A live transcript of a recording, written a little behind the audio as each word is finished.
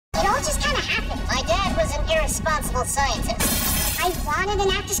irresponsible scientist. I wanted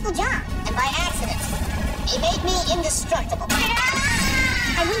an after-school job. And by accident, he made me indestructible.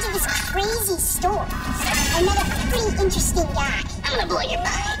 I went to this crazy store. I met a pretty interesting guy. I'm gonna blow your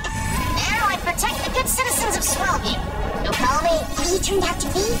mind. Now I protect the good citizens of Swellview. You'll call me? He turned out to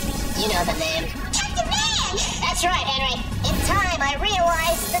be? You know the name. Captain Man! That's right, Henry. In time, I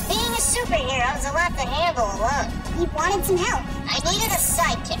realized that being a superhero is a lot to handle alone. You wanted some help. I needed a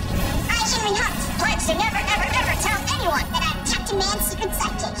sidekick. I'm Henry Hunt. Pledge to never, ever, ever tell anyone that I'm Captain Man's secret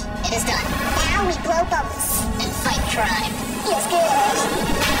sidekick. It is done. Now we blow bubbles. And fight crime. Feels good.